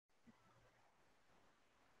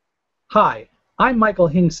Hi, I'm Michael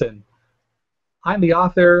Hingson. I'm the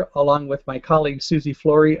author, along with my colleague Susie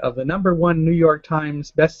Flory, of the #1 New York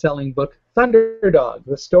Times best-selling book, Thunderdog,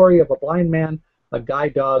 the story of a blind man, a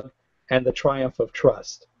guide dog, and the triumph of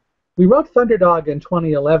trust. We wrote Thunderdog in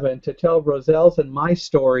 2011 to tell Roselle's and my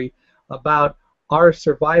story about our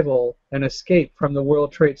survival and escape from the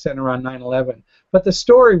World Trade Center on 9/11. But the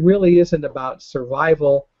story really isn't about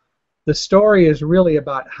survival. The story is really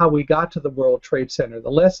about how we got to the World Trade Center, the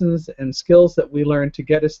lessons and skills that we learned to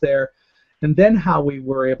get us there, and then how we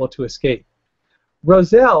were able to escape.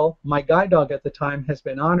 Roselle, my guide dog at the time, has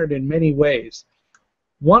been honored in many ways.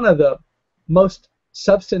 One of the most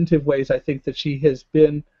substantive ways I think that she has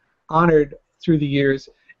been honored through the years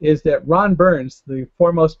is that Ron Burns, the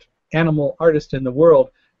foremost animal artist in the world,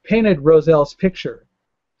 painted Roselle's picture.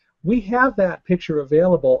 We have that picture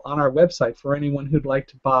available on our website for anyone who'd like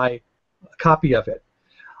to buy a copy of it.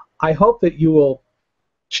 I hope that you will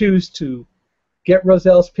choose to get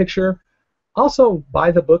Roselle's picture. Also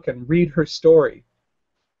buy the book and read her story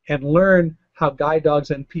and learn how guide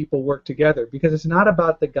dogs and people work together, because it's not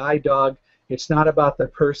about the guide dog, it's not about the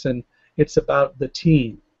person, it's about the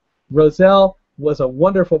team. Roselle was a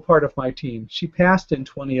wonderful part of my team. She passed in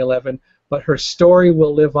 2011, but her story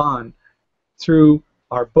will live on through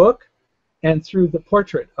our book and through the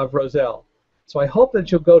portrait of Roselle. So I hope that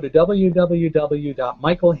you'll go to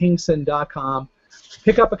www.michaelhingson.com,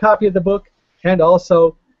 pick up a copy of the book, and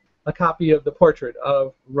also a copy of the portrait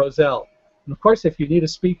of Roselle. And of course, if you need a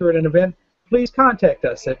speaker at an event, please contact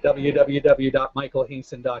us at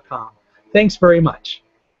www.michaelhingson.com. Thanks very much.